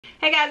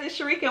Hey guys, it's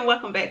Sharika and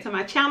welcome back to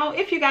my channel.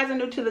 If you guys are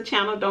new to the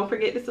channel, don't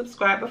forget to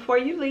subscribe before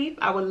you leave.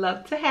 I would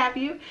love to have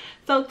you.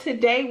 So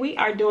today we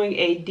are doing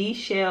a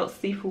deshelled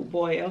seafood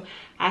boil.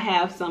 I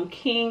have some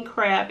king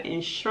crab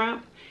and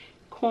shrimp,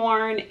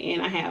 corn,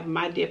 and I have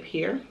my dip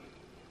here.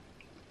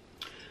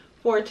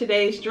 For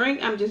today's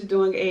drink, I'm just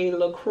doing a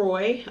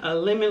LaCroix, a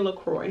lemon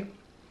LaCroix.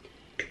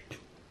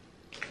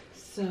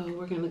 So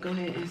we're gonna go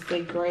ahead and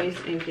say grace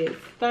and get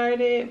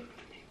started.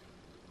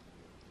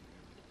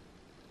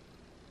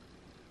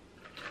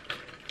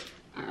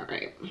 All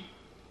right.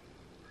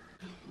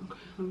 Okay,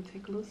 let me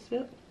take a little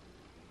sip.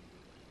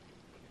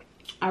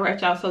 All right,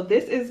 y'all. So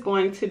this is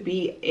going to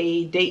be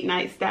a date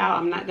night style.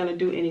 I'm not gonna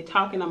do any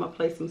talking. I'm gonna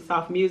play some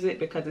soft music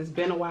because it's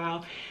been a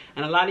while,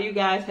 and a lot of you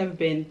guys have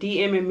been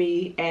DMing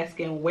me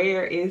asking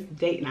where is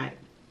date night.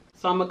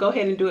 So I'm gonna go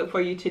ahead and do it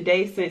for you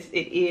today since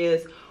it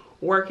is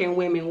Working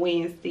Women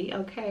Wednesday.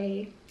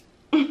 Okay.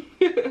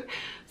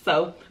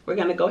 So we're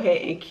gonna go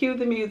ahead and cue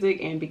the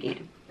music and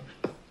begin.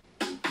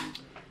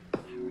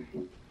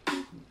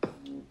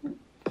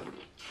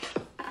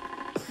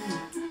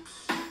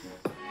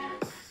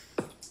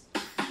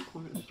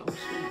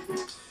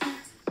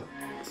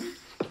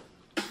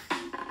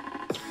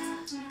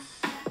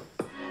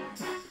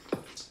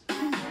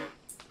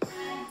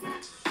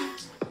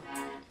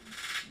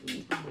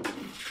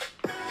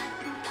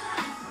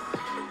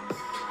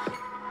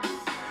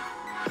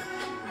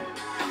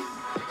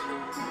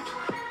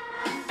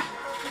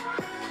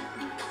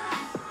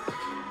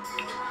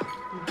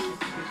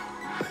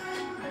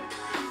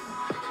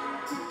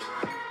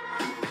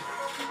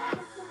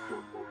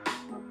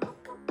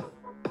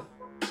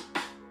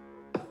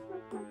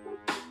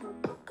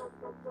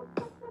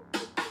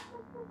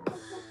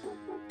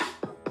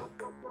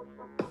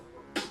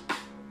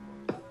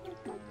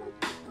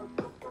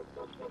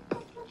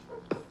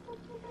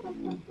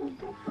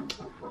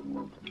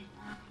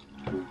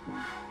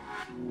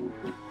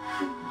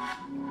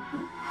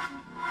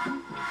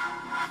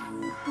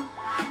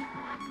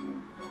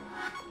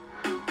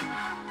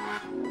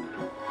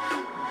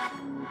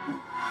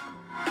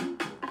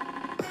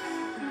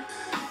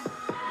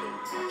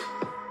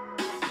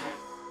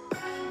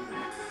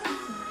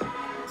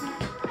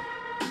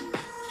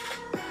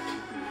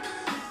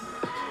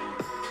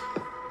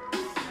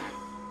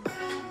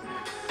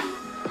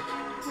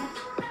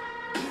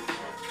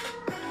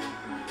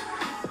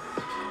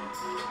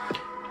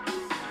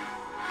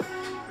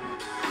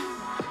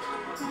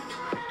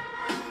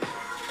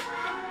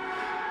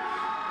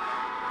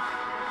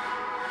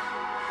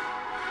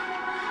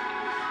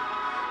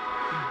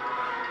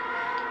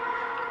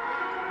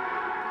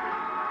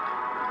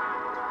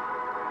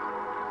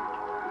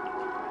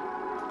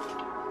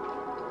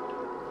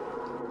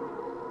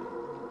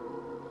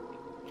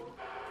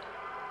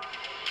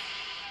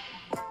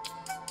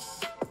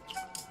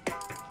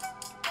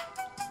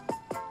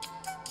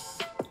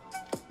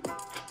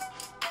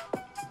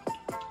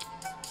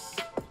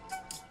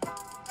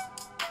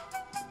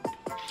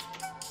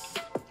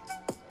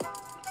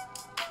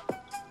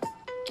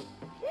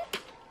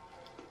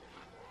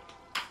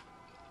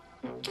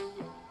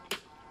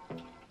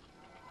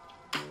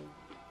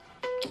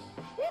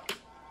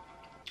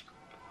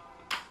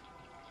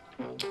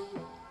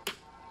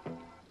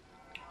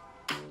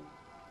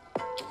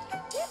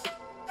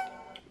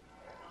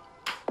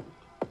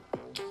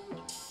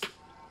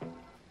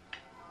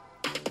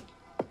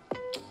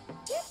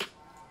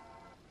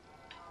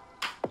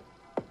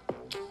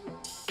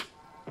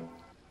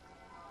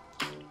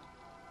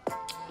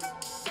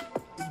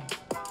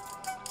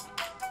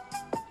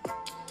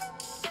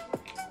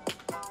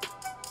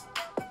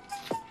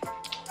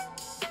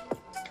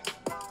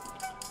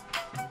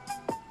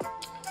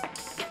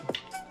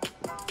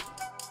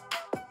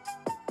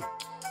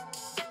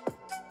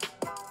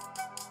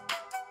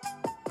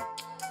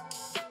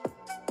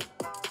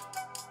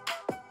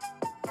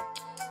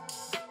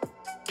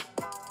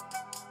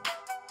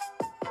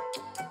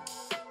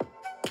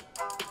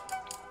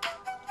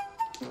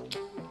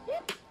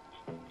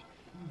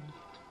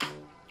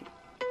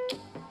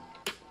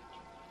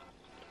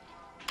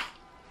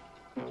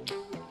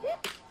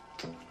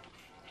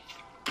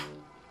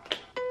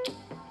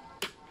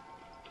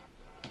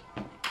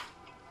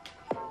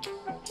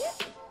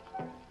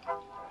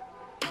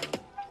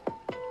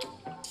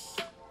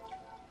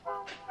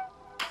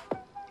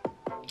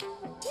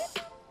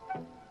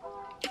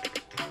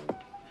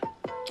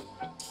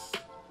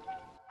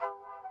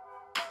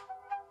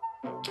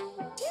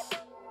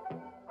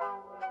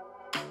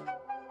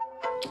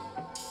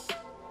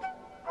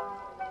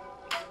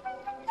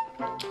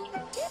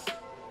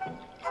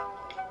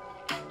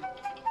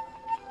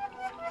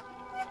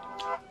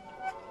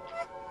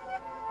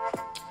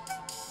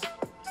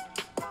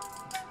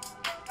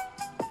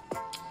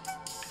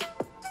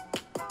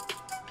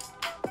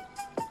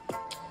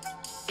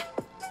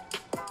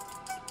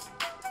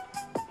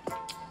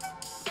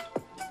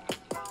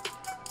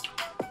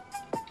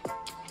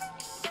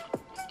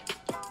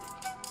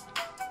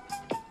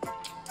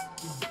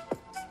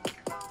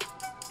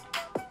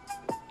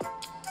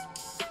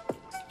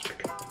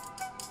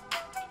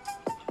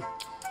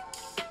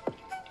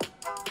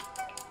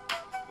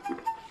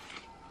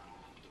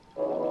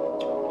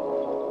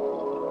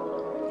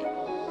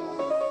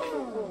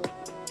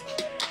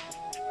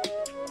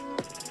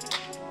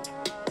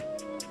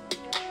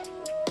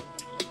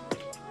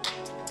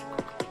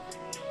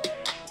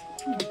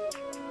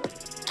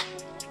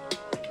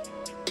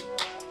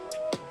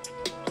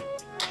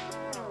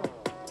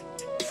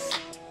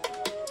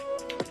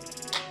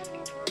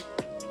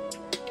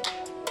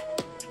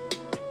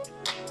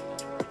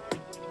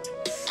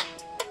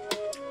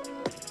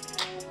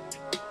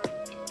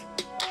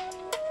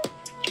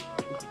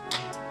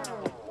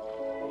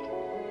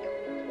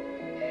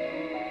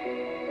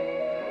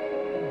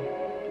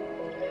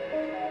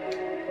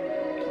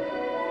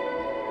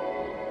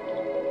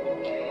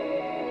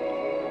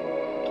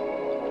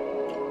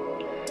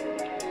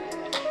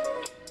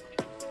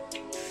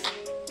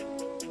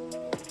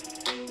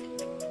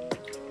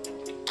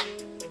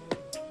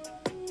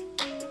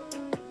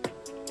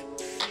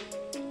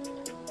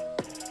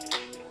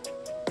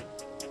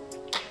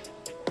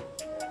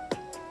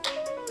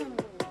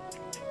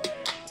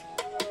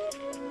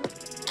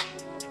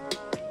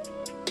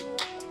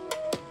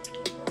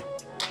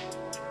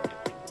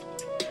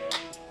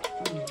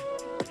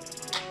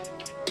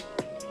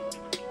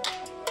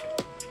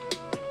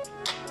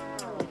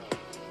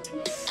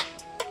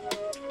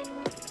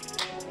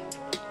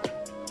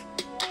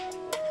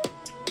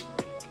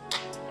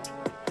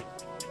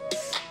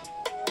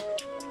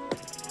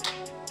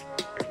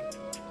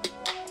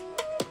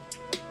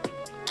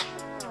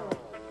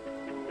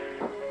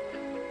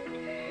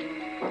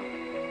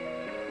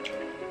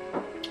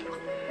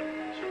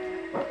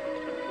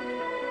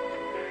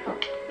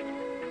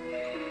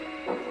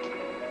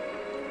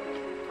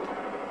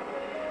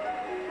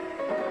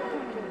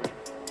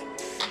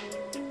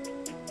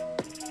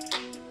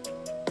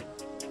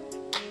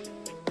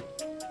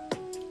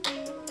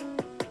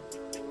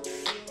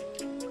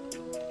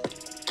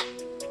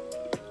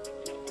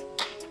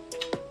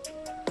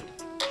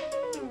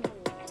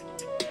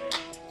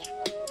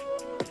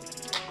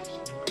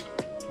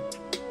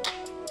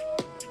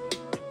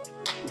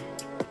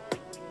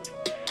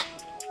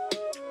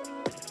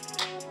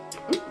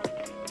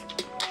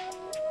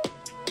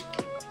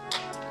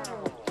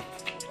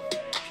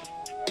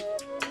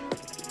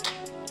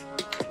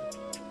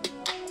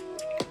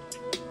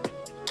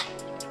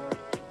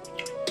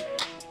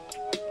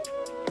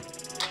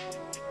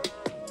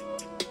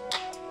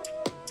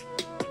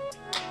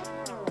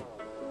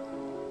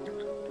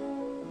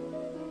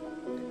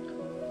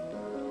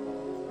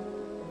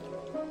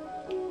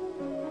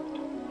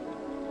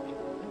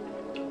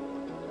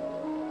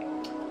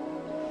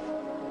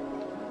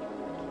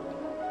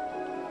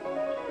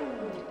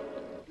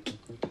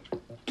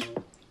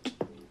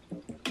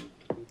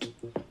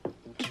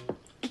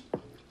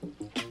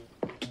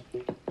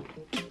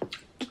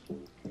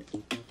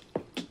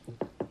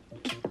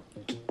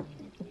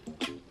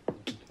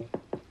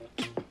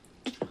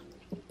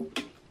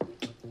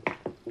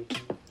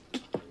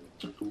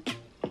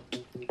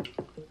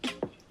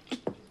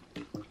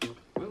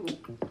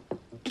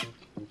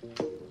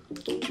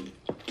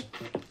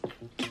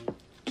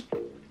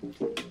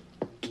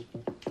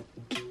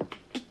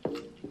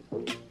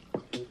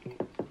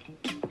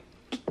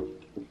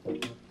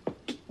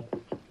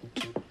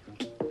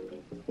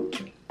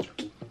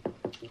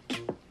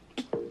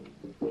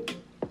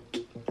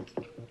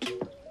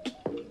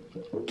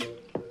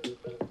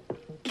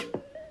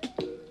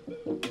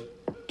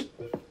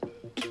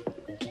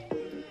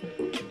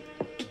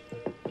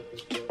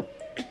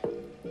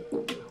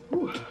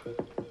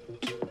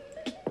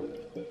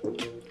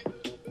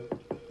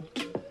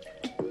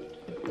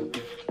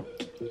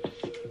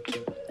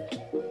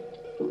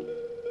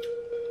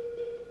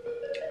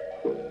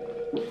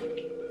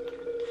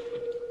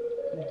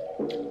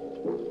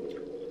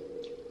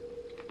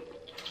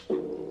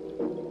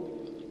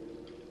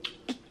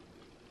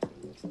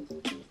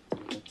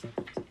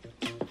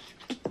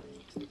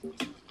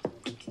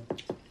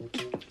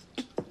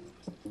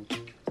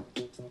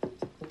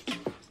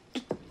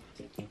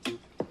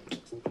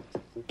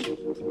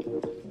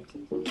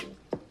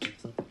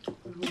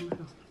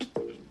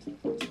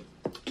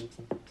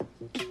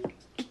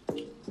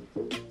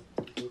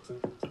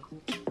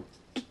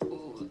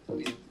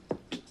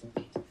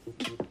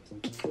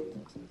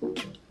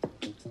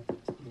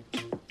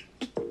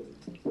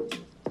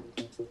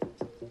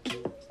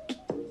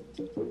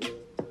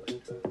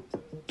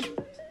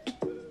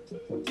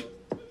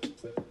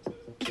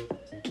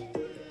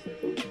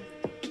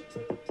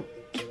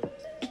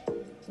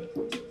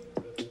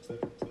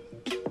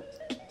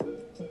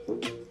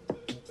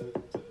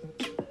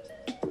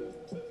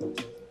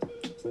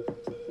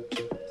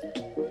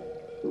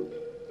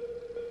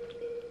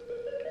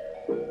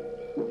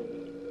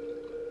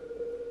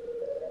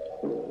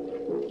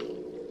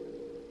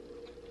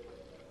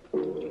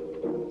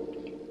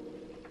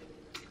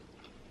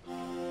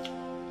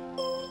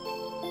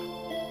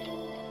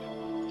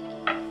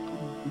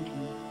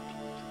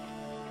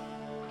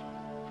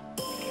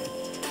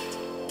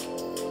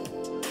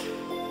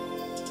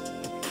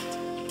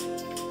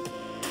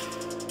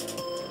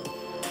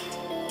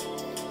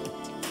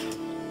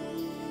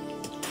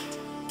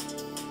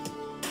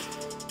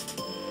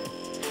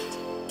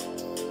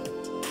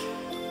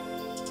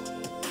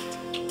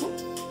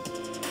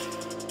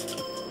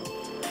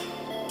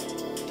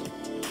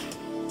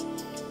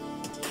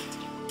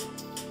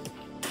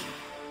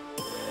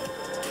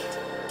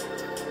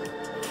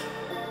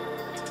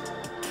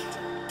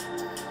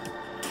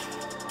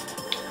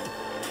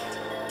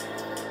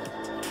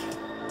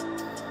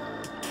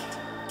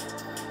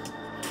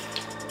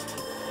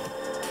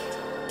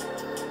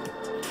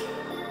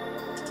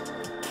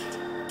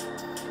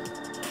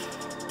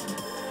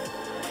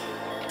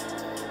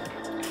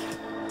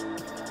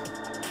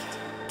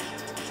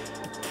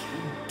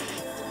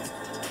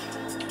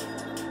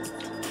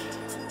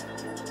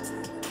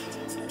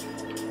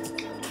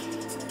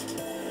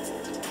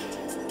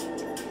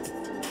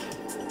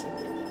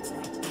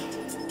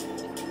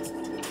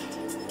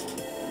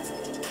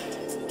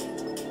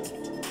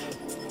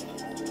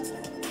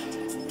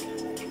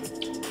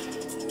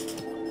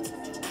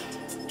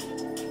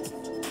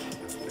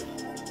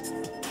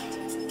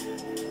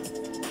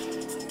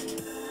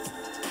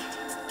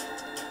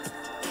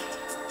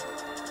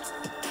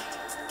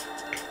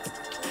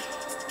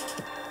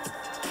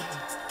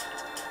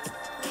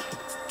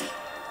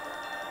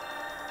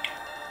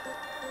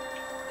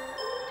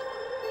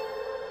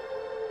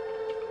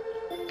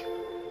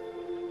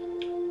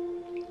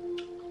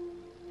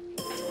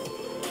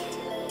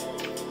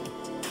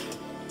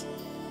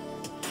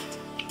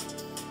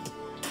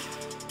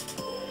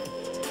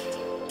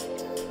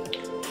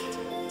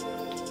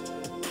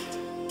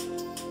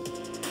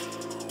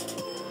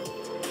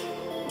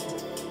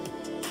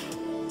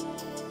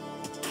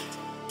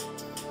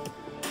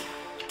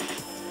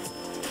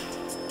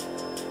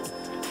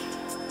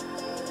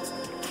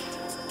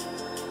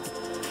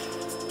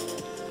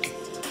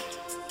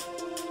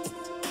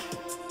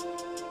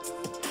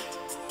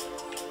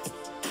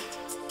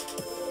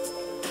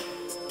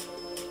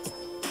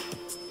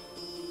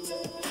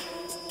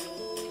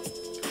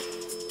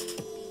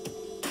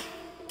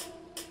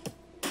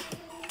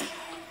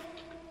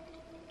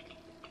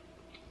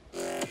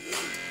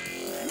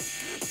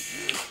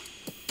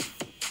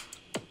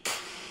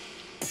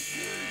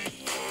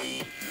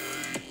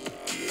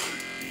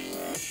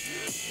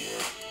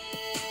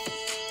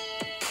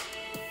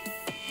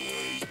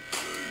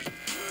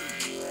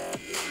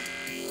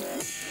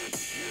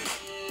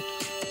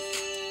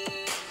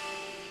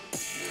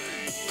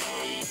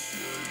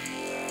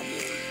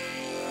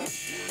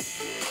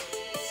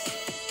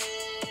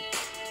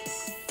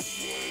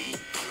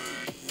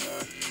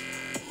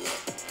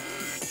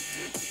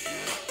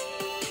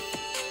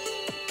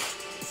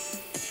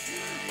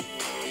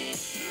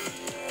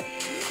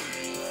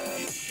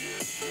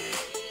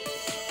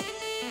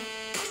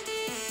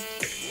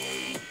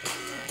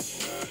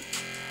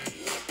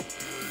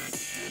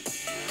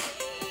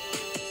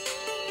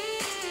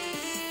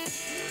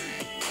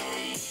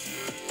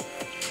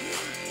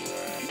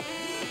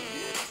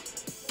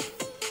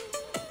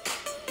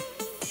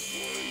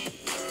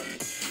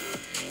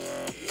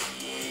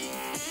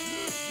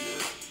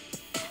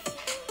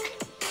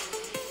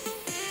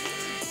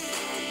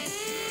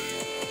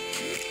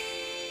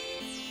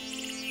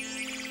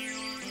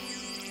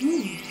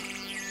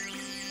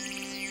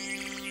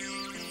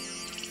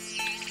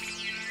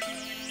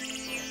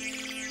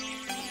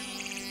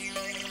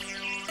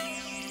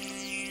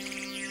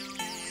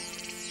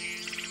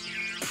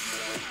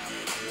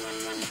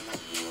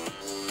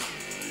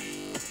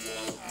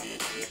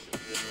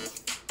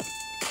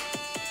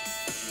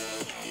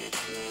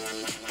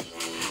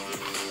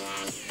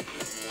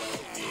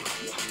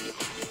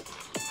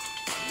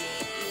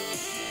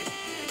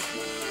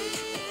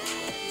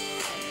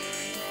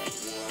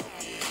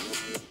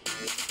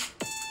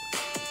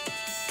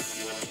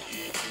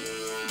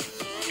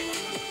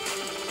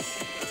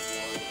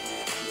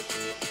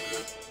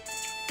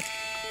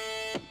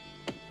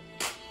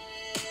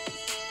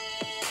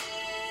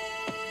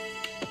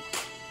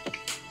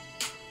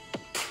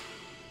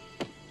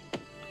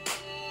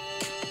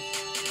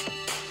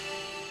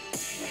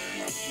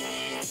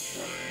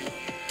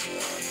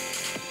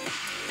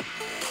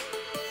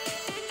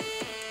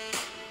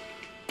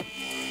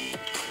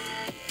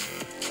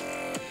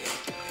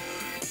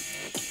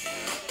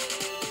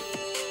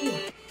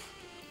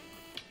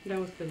 That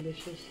was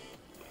delicious.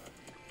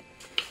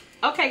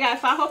 Okay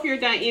guys, so I hope you're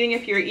done eating.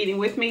 If you're eating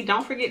with me,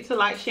 don't forget to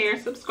like, share,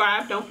 and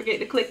subscribe. Don't forget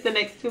to click the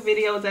next 2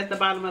 videos at the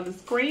bottom of the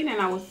screen, and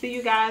I will see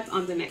you guys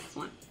on the next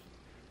one.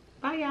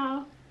 Bye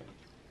y'all.